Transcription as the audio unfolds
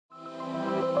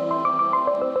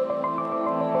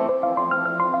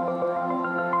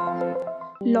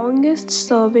Longest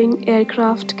serving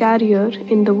aircraft carrier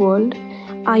in the world,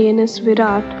 INS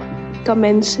Virat,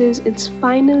 commences its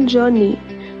final journey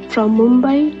from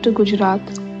Mumbai to Gujarat.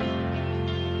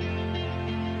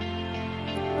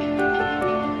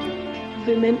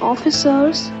 Women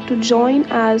officers to join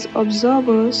as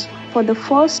observers for the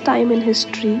first time in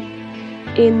history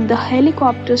in the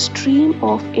helicopter stream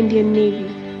of Indian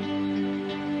Navy.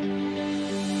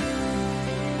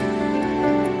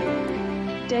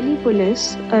 Delhi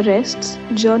Police arrests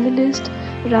journalist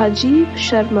Rajiv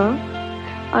Sharma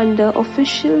under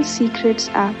Official Secrets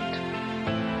Act.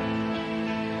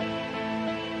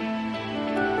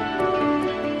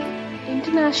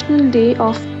 International Day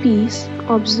of Peace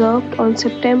observed on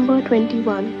September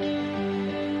 21.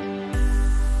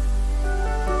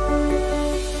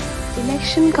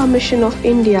 Election Commission of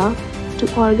India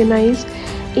to organize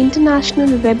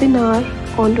international webinar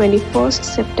on 21st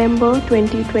September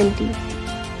 2020.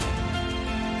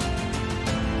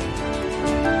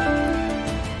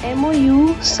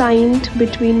 MOU signed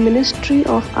between Ministry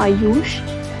of Ayush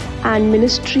and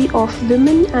Ministry of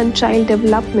Women and Child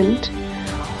Development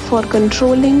for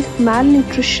controlling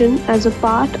malnutrition as a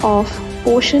part of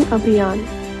Poshan Abhiyan.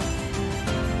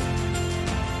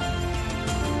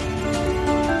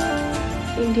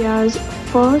 India's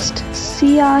first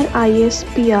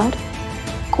CRISPR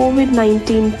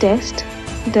COVID-19 test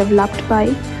developed by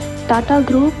Tata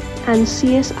Group and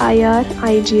CSIR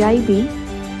IGIB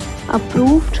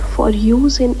approved for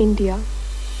use in India.